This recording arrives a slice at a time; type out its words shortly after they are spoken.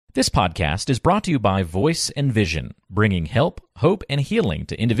This podcast is brought to you by Voice and Vision, bringing help, hope, and healing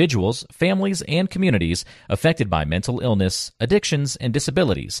to individuals, families, and communities affected by mental illness, addictions, and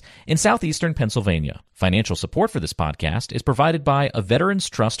disabilities in southeastern Pennsylvania. Financial support for this podcast is provided by a Veterans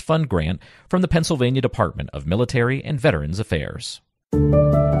Trust Fund grant from the Pennsylvania Department of Military and Veterans Affairs.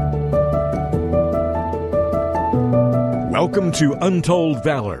 Welcome to Untold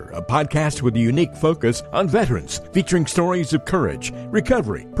Valor, a podcast with a unique focus on veterans, featuring stories of courage,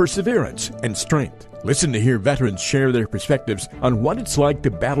 recovery, perseverance, and strength. Listen to hear veterans share their perspectives on what it's like to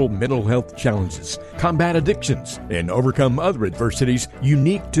battle mental health challenges, combat addictions, and overcome other adversities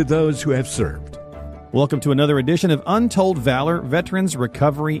unique to those who have served. Welcome to another edition of Untold Valor, Veterans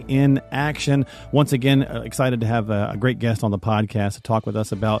Recovery in Action. Once again, excited to have a great guest on the podcast to talk with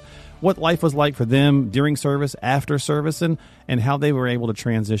us about what life was like for them during service, after service, and how they were able to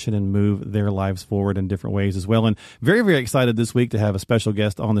transition and move their lives forward in different ways as well. And very, very excited this week to have a special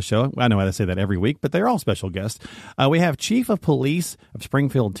guest on the show. I know I say that every week, but they're all special guests. We have Chief of Police of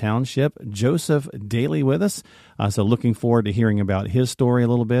Springfield Township, Joseph Daly, with us. So looking forward to hearing about his story a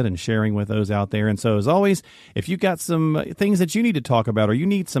little bit and sharing with those out there. And so as always, if you've got some things that you need to talk about or you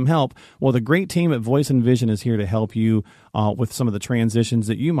need some help, well, the great team at Voice and Vision is here to help you with some of the transitions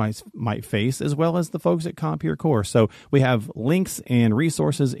that you might face, as well as the folks at Compeer Corps. So we have links and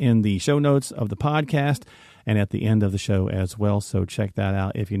resources in the show notes of the podcast and at the end of the show as well. So check that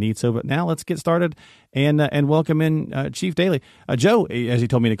out if you need so. But now let's get started and welcome in Chief Daly. Joe, as he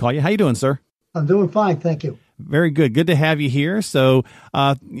told me to call you. How you doing, sir? I'm doing fine, thank you. Very good. Good to have you here. So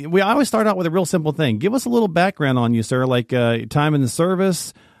we always start out with a real simple thing. Give us a little background on you, sir, like time in the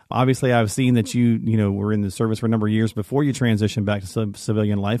service. Obviously, I've seen that you were in the service for a number of years before you transitioned back to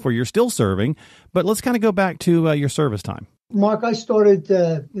civilian life, where you're still serving. But let's kind of go back to your service time. Mark, I started,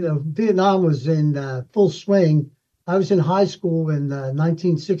 Vietnam was in full swing. I was in high school in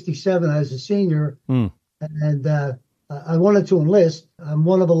 1967 as a senior, and I wanted to enlist. I'm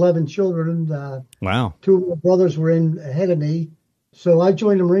one of 11 children. Wow. Two of my brothers were in ahead of me. So I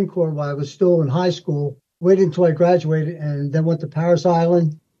joined the Marine Corps while I was still in high school, waited until I graduated, and then went to Paris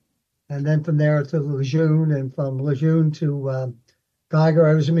Island. And then from there to Lejeune, and from Lejeune to Geiger.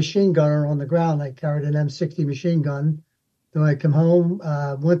 I was a machine gunner on the ground. I carried an M60 machine gun. Then I came home,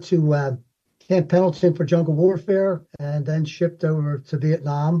 went to Camp Pendleton for jungle warfare, and then shipped over to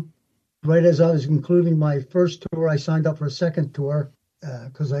Vietnam. Right as I was concluding my first tour, I signed up for a second tour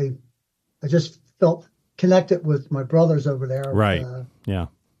because I just felt connected with my brothers over there. Right, yeah.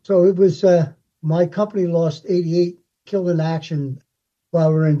 So it was, my company lost 88 killed in action while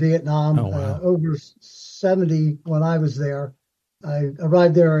we were in Vietnam. Oh, wow. Over 70 when I was there. I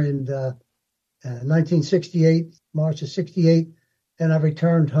arrived there in 1968, March of 68, and I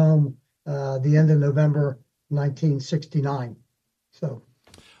returned home the end of November 1969.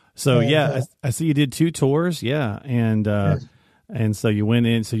 I see you did 2 tours, yeah, and yes. And so you went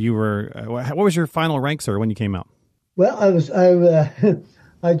in. So you were. What was your final rank, sir, when you came out? Well,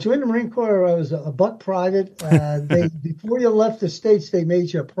 I joined the Marine Corps. I was a buck private. Before you left the States, they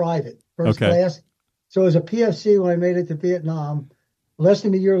made you a private, first class. So as a PFC, when I made it to Vietnam, less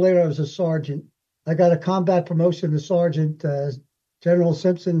than a year later, I was a sergeant. I got a combat promotion to sergeant. General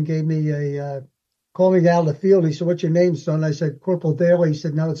Simpson gave me called me out of the field. He said, "What's your name, son?" I said, "Corporal Daly." He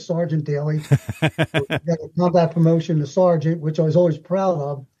said, "No, it's Sergeant Daly." So I got a combat promotion to sergeant, which I was always proud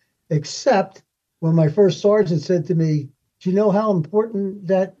of, except when my first sergeant said to me, "Do you know how important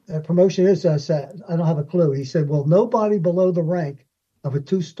that promotion is?" I said, "I don't have a clue." He said, "Well, nobody below the rank of a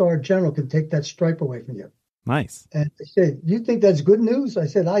 2-star general can take that stripe away from you." Nice. And I said, "You think that's good news?" I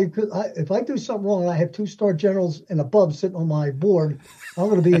said, if I do something wrong and I have 2-star generals and above sitting on my board, I'm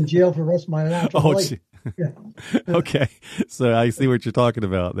going to be in jail for the rest of my natural life. Yeah. Okay. So I see what you're talking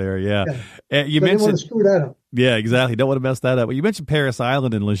about there. Yeah. You mentioned, didn't want to screw that up. Yeah, exactly. Don't want to mess that up. Well, you mentioned Paris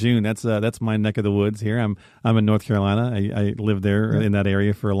Island and Lejeune. That's my neck of the woods here. I'm in North Carolina. I lived there in that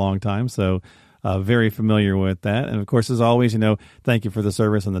area for a long time. So very familiar with that. And of course, as always, thank you for the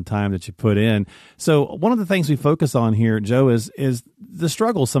service and the time that you put in. So one of the things we focus on here, Joe, is the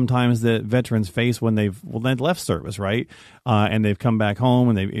struggle sometimes that veterans face when they've left service, right? And they've come back home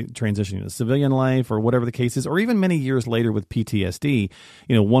and they transition into civilian life or whatever the case is, or even many years later with PTSD.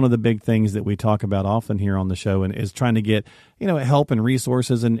 One of the big things that we talk about often here on the show and is trying to get, help and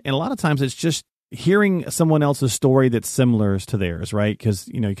resources. And a lot of times it's just hearing someone else's story that's similar to theirs, right? Because,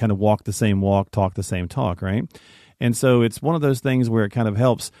 you kind of walk the same walk, talk the same talk, right? And so it's one of those things where it kind of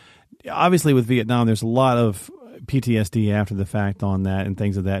helps. Obviously, with Vietnam, there's a lot of PTSD after the fact on that and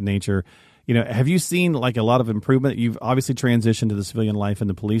things of that nature. Have you seen like a lot of improvement? You've obviously transitioned to the civilian life and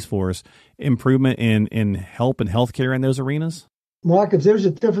the police force, improvement in help and healthcare in those arenas? Mark, if there's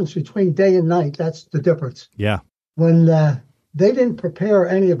a difference between day and night, that's the difference. Yeah. When they didn't prepare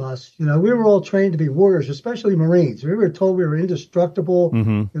any of us, we were all trained to be warriors, especially Marines. We were told we were indestructible,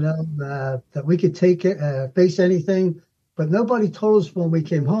 that we could face anything. But nobody told us when we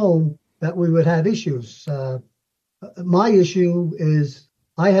came home that we would have issues. My issue is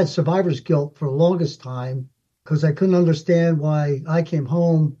I had survivor's guilt for the longest time because I couldn't understand why I came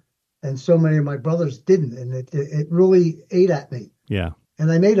home and so many of my brothers didn't. And it really ate at me. Yeah.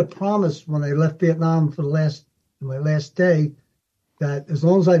 And I made a promise when I left Vietnam for my last day that as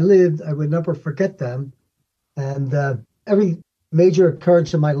long as I lived, I would never forget them. And every major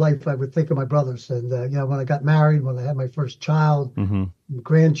occurrence in my life, I would think of my brothers. And, when I got married, when I had my first child,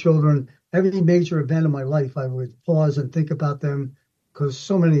 grandchildren, every major event in my life, I would pause and think about them because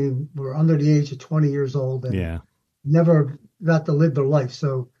so many were under the age of 20 years old and never got to live their life.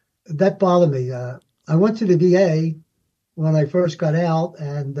 So that bothered me. I went to the VA when I first got out,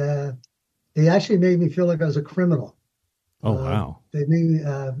 and they actually made me feel like I was a criminal. Oh, wow. They made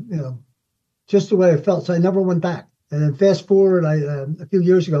me, just the way I felt. So I never went back. And then fast forward, a few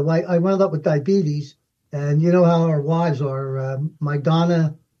years ago, I wound up with diabetes. And you know how our wives are. My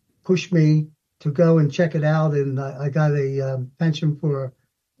Donna pushed me to go and check it out. And I got a pension for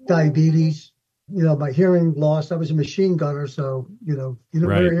diabetes. My hearing loss. I was a machine gunner. So, you don't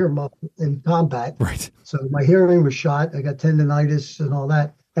hear much in combat. Right. So my hearing was shot. I got tendonitis and all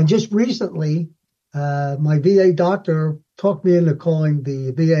that. And just recently, my VA doctor talked me into calling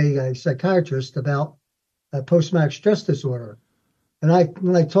the VA psychiatrist about post-traumatic stress disorder. And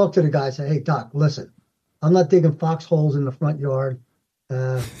when I talked to the guy, I said, "Hey, doc, listen, I'm not digging foxholes in the front yard.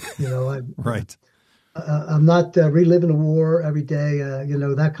 Right. I'm not reliving a war every day,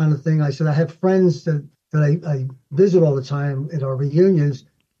 that kind of thing." I said, I have friends that I visit all the time at our reunions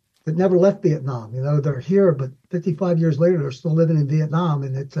that never left Vietnam. They're here, but 55 years later, they're still living in Vietnam.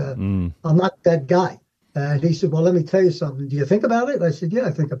 And I'm not that guy. And he said, "Well, let me tell you something. Do you think about it?" I said, "Yeah,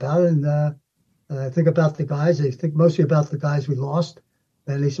 I think about it. And I think about the guys. I think mostly about the guys we lost."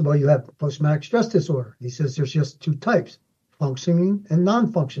 And he said, "Well, you have post-traumatic stress disorder." He says, "There's just two types, functioning and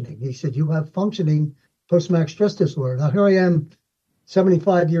non-functioning." He said, "You have functioning post-traumatic stress disorder." Now, here I am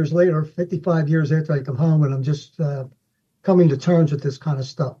 75 years later, 55 years after I come home, and I'm just coming to terms with this kind of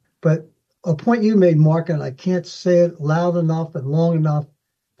stuff. But a point you made, Mark, and I can't say it loud enough and long enough,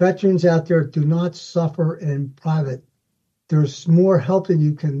 veterans out there do not suffer in private. There's more help than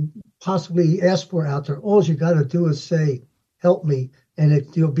you can possibly ask for out there. All you got to do is say, "Help me," and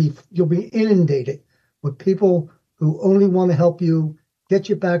you'll be inundated with people who only want to help you, get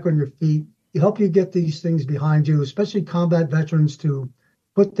you back on your feet, help you get these things behind you, especially combat veterans, to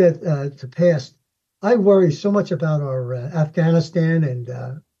put that to pass. I worry so much about our Afghanistan and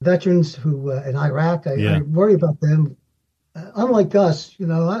veterans who in Iraq. I worry about them. Unlike us,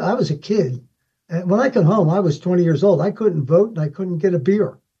 I was a kid. And when I came home, I was 20 years old. I couldn't vote and I couldn't get a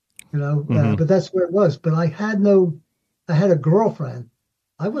beer, but that's where it was. But I had a girlfriend.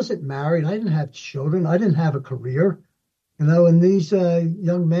 I wasn't married. I didn't have children. I didn't have a career. And these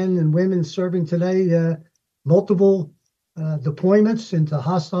young men and women serving today, multiple deployments into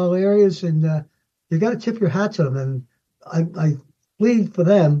hostile areas, and you got to tip your hat to them. And I plead for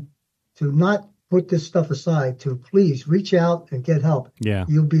them to not put this stuff aside, to please reach out and get help. Yeah.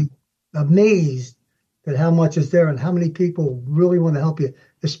 You'll be amazed at how much is there and how many people really want to help you,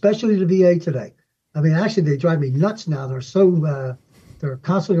 especially the VA today. I mean, actually, they drive me nuts now. They're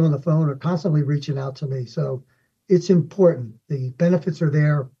constantly on the phone or constantly reaching out to me. So it's important. The benefits are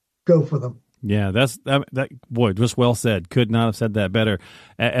there. Go for them. Yeah, that boy, just well said. Could not have said that better.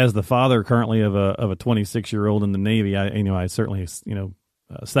 As the father currently of a 26-year-old in the Navy, I certainly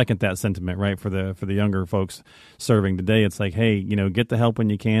second that sentiment, right, for the younger folks serving today. It's like, hey, get the help when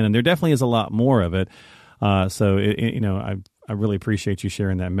you can, and there definitely is a lot more of it. So I really appreciate you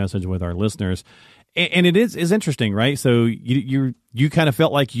sharing that message with our listeners. And it is interesting, right? So you kind of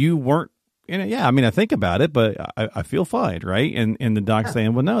felt like you weren't. I think about it, but I feel fine, right? And the doc's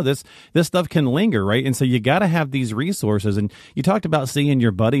saying, well, no, this stuff can linger, right? And so you got to have these resources. And you talked about seeing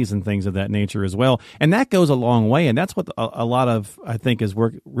your buddies and things of that nature as well. And that goes a long way. And that's what a lot of, I think, is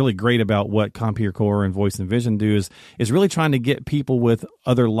really great about what Compeer Corps and Voice and Vision do is really trying to get people with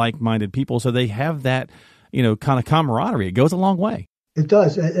other like-minded people so they have that, kind of camaraderie. It goes a long way. It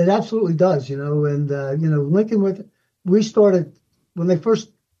does. It absolutely does, and, Lincoln, we started when they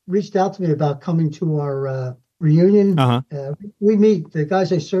first reached out to me about coming to our reunion. We meet, the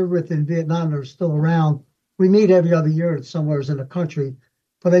guys I served with in Vietnam that are still around. We meet every other year somewhere in the country.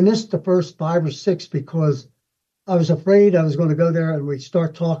 But I missed the first 5 or 6 because I was afraid I was going to go there and we'd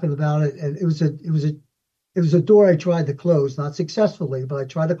start talking about it. And it was a it was a door I tried to close, not successfully, but I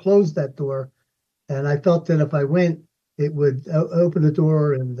tried to close that door. And I felt that if I went, it would open the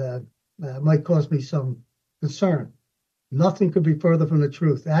door and might cause me some concern. Nothing could be further from the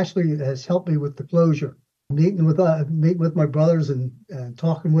truth. Actually, it has helped me with the closure. Meeting with my brothers and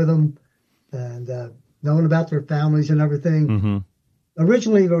talking with them and knowing about their families and everything. Mm-hmm.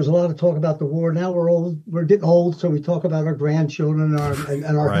 Originally, there was a lot of talk about the war. Now we're getting old, so we talk about our grandchildren and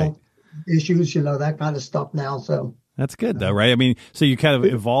our right. health issues, that kind of stuff now. So that's good though, right? I mean, so you're kind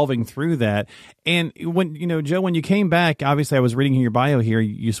of evolving through that. And when, Joe, when you came back, obviously I was reading in your bio here,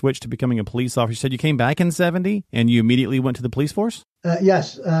 you switched to becoming a police officer. You said you came back in 70 and you immediately went to the police force?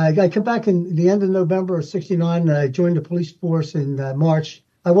 Yes. I came back in the end of November of 69. I joined the police force in March.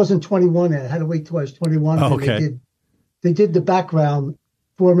 I wasn't 21 yet. I had to wait till I was 21. Oh, okay. They did the background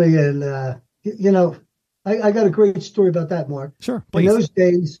for me. And, I got a great story about that, Mark. Sure, please. In those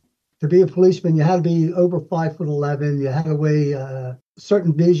days, to be a policeman, you had to be over 5'11". You had to weigh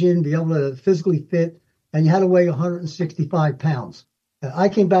certain vision, be able to physically fit, and you had to weigh 165 pounds. I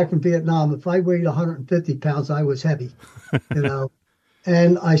came back from Vietnam. If I weighed 150 pounds, I was heavy,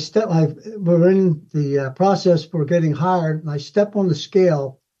 And we're in the process for getting hired, and I step on the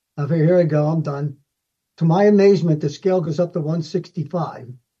scale. Here I go, I'm done. To my amazement, the scale goes up to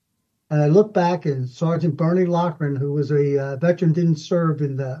 165. And I look back, and Sergeant Bernie Loughran, who was a veteran, didn't serve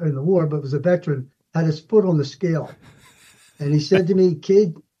in the war, but was a veteran, had his foot on the scale. And he said to me,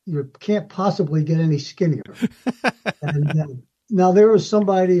 "Kid, you can't possibly get any skinnier." And now there was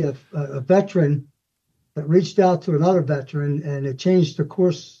somebody, a veteran, that reached out to another veteran, and it changed the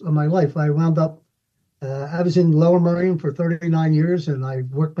course of my life. I wound up, I was in Lower Marine for 39 years, and I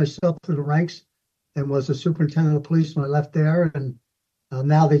worked myself through the ranks and was a superintendent of police when I left there. And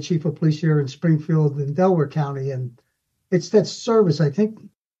now the chief of police here in Springfield in Delaware County. And it's that service. I think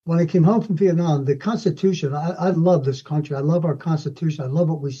when I came home from Vietnam, the Constitution, I love this country. I love our Constitution. I love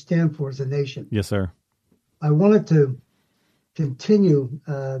what we stand for as a nation. Yes, sir. I wanted to continue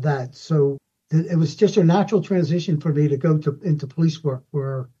that. So it was just a natural transition for me to go into police work,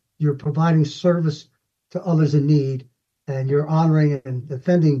 where you're providing service to others in need and you're honoring and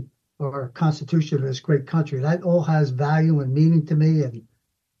defending our Constitution of this great country. That all has value and meaning to me, and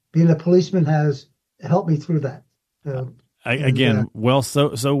being a policeman has helped me through that. So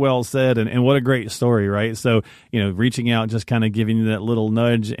well said, and what a great story, right? So, reaching out, just kind of giving you that little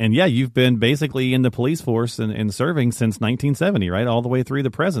nudge, and yeah, you've been basically in the police force and serving since 1970, right, all the way through the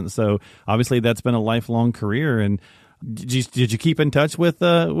present. So obviously that's been a lifelong career. And did you keep in touch with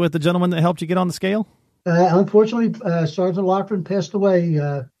the gentleman that helped you get on the scale? Unfortunately, Sergeant Loughran passed away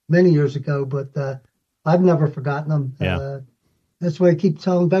many years ago, but I've never forgotten him. Yeah. That's why I keep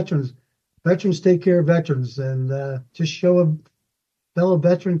telling veterans take care of veterans, and just show a fellow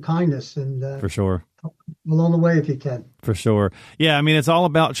veteran kindness, and for sure, along the way if you can. For sure. Yeah, I mean, it's all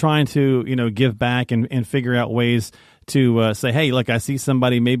about trying to, give back and figure out ways to say, hey, look, I see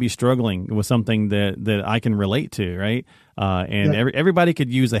somebody maybe struggling with something that I can relate to, right? And yeah. Everybody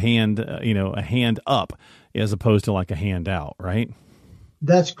could use a hand, a hand up as opposed to like a hand out, right?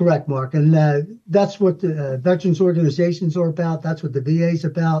 That's correct, Mark. And that's what the veterans organizations are about. That's what the VA's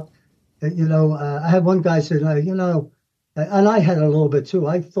about. I had one guy said, and I had a little bit too.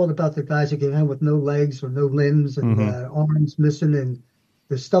 I thought about the guys that came in with no legs or no limbs and arms missing and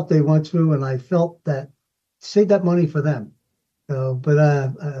the stuff they went through. And I felt that save that money for them. But I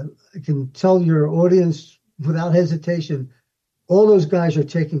can tell your audience without hesitation, all those guys are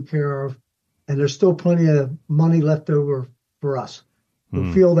taken care of, and there's still plenty of money left over for us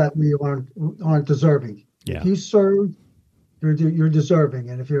who feel that we aren't deserving. Yeah. If you serve, you're deserving,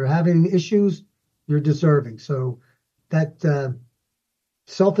 and if you're having issues, you're deserving. So that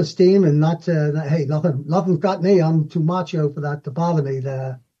self-esteem and not hey, nothing's got me. I'm too macho for that to bother me.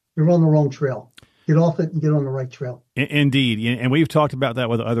 You're on the wrong trail. Get off it and get on the right trail. Indeed. And we've talked about that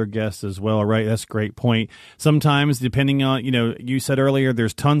with other guests as well, right? That's a great point. Sometimes, depending on, you said earlier,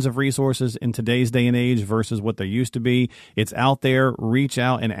 there's tons of resources in today's day and age versus what there used to be. It's out there. Reach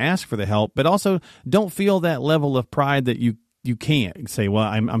out and ask for the help, but also don't feel that level of pride that you can't say, well,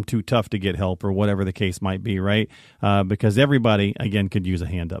 I'm too tough to get help or whatever the case might be, right? Because everybody, again, could use a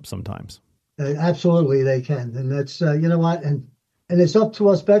hand up sometimes. Absolutely, they can. And that's, what, and it's up to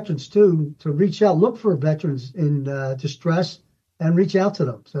us veterans, too, to reach out, look for veterans in distress and reach out to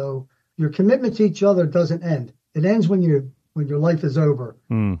them. So your commitment to each other doesn't end. It ends when your life is over.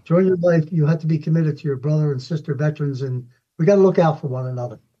 During your life, you have to be committed to your brother and sister veterans, and we got to look out for one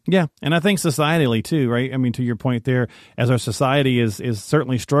another. Yeah, and I think societally, too, right? I mean, to your point there, as our society is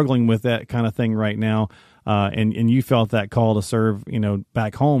certainly struggling with that kind of thing right now, and you felt that call to serve,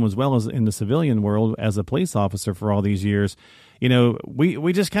 back home as well as in the civilian world as a police officer for all these years.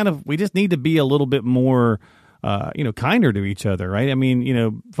 We just need to be a little bit more, kinder to each other, right? I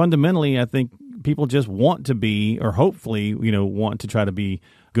mean, fundamentally, I think people just want to be, or hopefully, want to try to be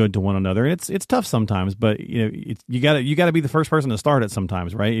good to one another. And it's tough sometimes, but you got to be the first person to start it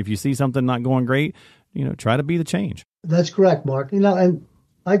sometimes, right? If you see something not going great, try to be the change. That's correct, Mark. And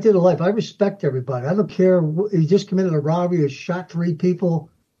I did a life. I respect everybody. I don't care. You just committed a robbery or shot 3 people.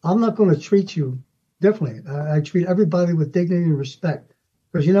 I'm not going to treat you differently. I treat everybody with dignity and respect,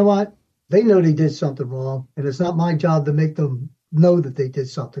 because you know what? They know they did something wrong, and it's not my job to make them know that they did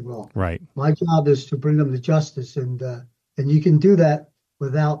something wrong. Right. My job is to bring them to justice, and you can do that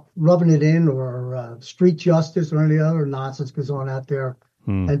without rubbing it in or street justice or any other nonsense goes on out there.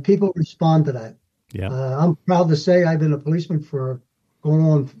 And people respond to that. Yeah. I'm proud to say I've been a policeman for going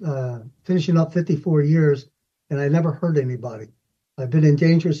on, finishing up 54 years, and I never hurt anybody. I've been in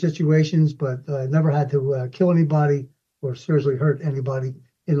dangerous situations, but I never had to kill anybody or seriously hurt anybody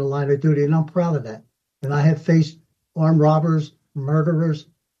in the line of duty, and I'm proud of that. And I have faced armed robbers, murderers,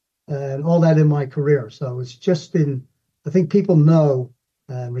 and all that in my career. So it's just I think people know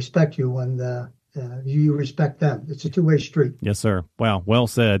and respect you when you respect them. It's a two-way street. Yes, sir. Wow. Well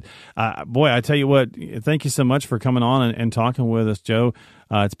said. Boy, I tell you what, thank you so much for coming on and talking with us, Joe.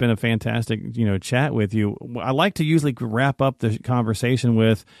 It's been a fantastic, chat with you. I like to usually wrap up the conversation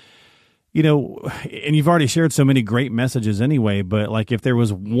with, and you've already shared so many great messages anyway, but like if there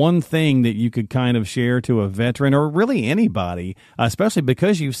was one thing that you could kind of share to a veteran or really anybody, especially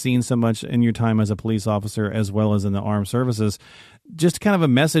because you've seen so much in your time as a police officer as well as in the armed services, just kind of a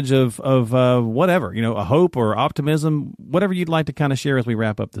message of whatever, a hope or optimism, whatever you'd like to kind of share as we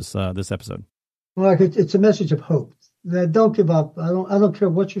wrap up this episode. Well, it's a message of hope. Don't give up. I don't care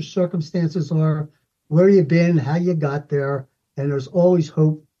what your circumstances are, where you've been, how you got there, and there's always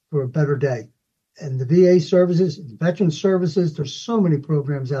hope for a better day. And the VA services, veteran services, there's so many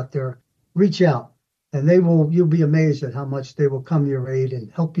programs out there. Reach out, and you'll be amazed at how much they will come to your aid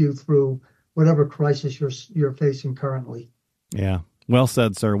and help you through whatever crisis you're facing currently. Yeah. Well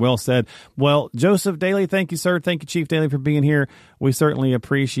said, sir. Well said. Well, Joseph Daly, thank you, sir. Thank you, Chief Daly, for being here. We certainly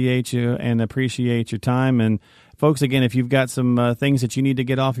appreciate you and appreciate your time. And folks, again, if you've got some things that you need to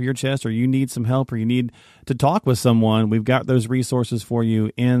get off of your chest, or you need some help, or you need to talk with someone, we've got those resources for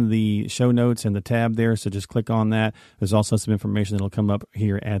you in the show notes and the tab there. So just click on that. There's also some information that'll come up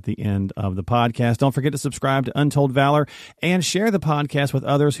here at the end of the podcast. Don't forget to subscribe to Untold Valor and share the podcast with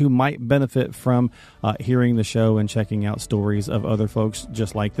others who might benefit from hearing the show and checking out stories of other folks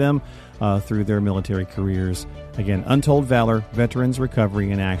just like them through their military careers. Again, Untold Valor, Veterans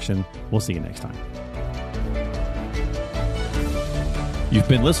Recovery in Action. We'll see you next time. You've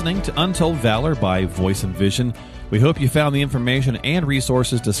been listening to Untold Valor by Voice and Vision. We hope you found the information and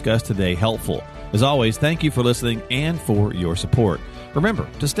resources discussed today helpful. As always, thank you for listening and for your support. Remember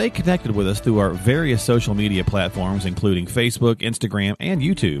to stay connected with us through our various social media platforms, including Facebook, Instagram, and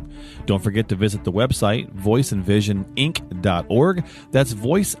YouTube. Don't forget to visit the website, voiceandvisioninc.org. That's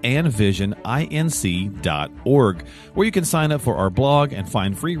voiceandvisioninc.org, where you can sign up for our blog and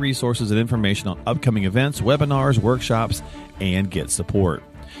find free resources and information on upcoming events, webinars, workshops, and get support.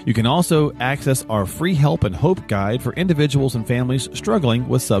 You can also access our free help and hope guide for individuals and families struggling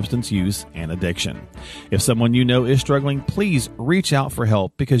with substance use and addiction. If someone you know is struggling, please reach out for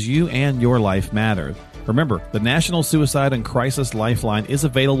help, because you and your life matter. Remember, the National Suicide and Crisis Lifeline is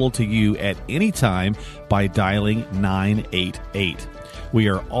available to you at any time by dialing 988. We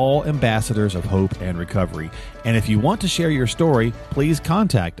are all ambassadors of hope and recovery. And if you want to share your story, please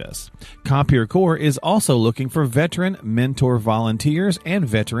contact us. Compeer Corps is also looking for veteran mentor volunteers and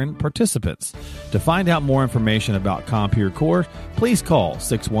veteran participants. To find out more information about Compeer Corps, please call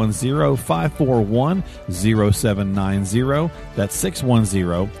 610-541-0790. That's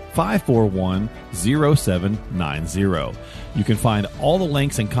 610-541-0790. You can find all the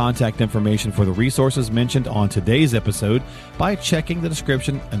links and contact information for the resources mentioned on today's episode by checking the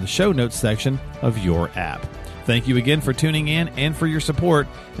description and the show notes section of your app. Thank you again for tuning in and for your support.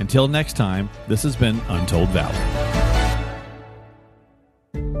 Until next time, this has been Untold Valor.